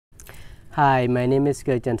Hi, my name is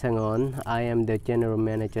Jantangon. I am the General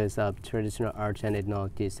Manager of Traditional Arts and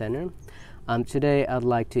Ethnology Center. Today I'd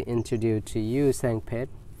like to introduce to you Sang Pet,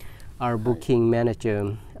 our booking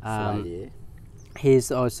manager. He's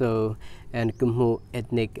also an Khmer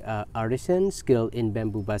ethnic artisan skilled in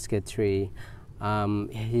bamboo basketry.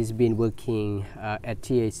 He's been working at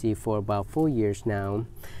TAC for about 4 years now.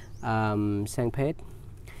 Sang Pet,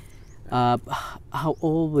 how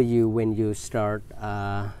old were you when you start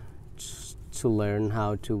to learn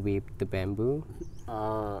how to weave the bamboo?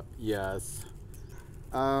 Yes,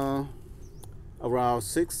 around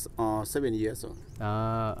 6 or 7 years old.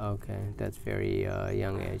 Okay, that's very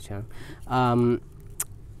young age, huh?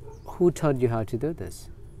 Who taught you how to do this?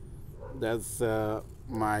 That's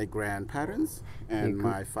my grandparents and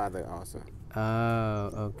my father also.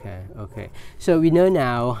 Okay. So we know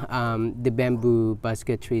now the bamboo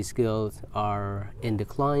basketry skills are in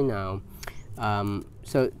decline now.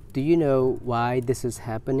 So do you know why this is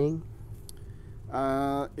happening?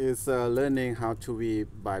 It's learning how to weave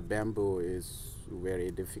by bamboo is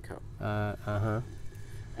very difficult.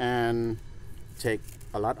 And take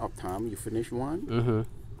a lot of time. You finish one,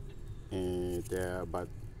 and but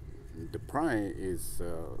the price is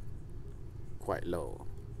quite low.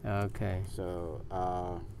 Okay. So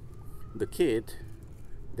the kid,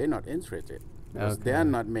 they're not interested because they are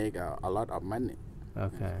not make a lot of money.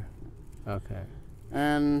 Okay.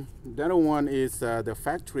 And the other one is the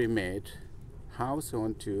factory made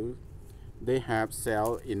household too. They have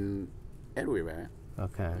sell in everywhere.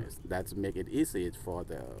 Okay. That's make it easy for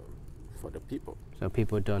the people. So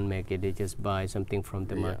people don't make it; they just buy something from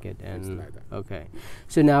the market. And like that. Okay.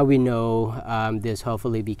 So now we know this.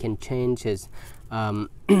 Hopefully, we can change this.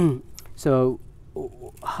 So,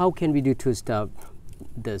 how can we do to stop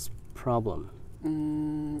this problem?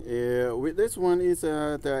 With this one is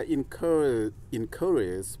the encourage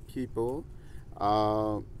people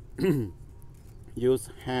use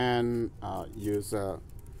handmade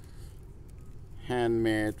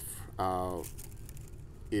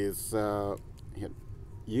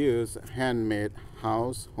use handmade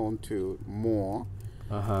household tool more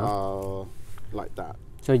like that.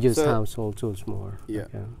 So use household tools more. Yeah.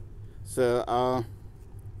 Okay. So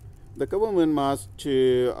the government must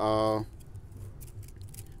to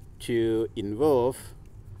involve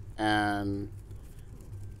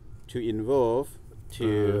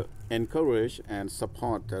to encourage and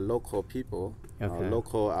support the local people,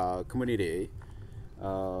 local community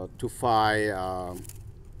to find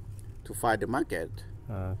the market.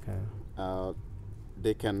 Okay.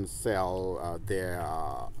 They can sell their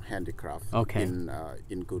handicraft in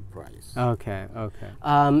good price. Okay.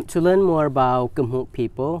 To learn more about Khmer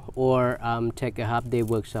people or take a half-day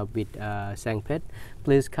workshop with Sang Pet,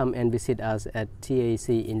 please come and visit us at TAC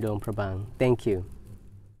in Dong Prabang. Thank you.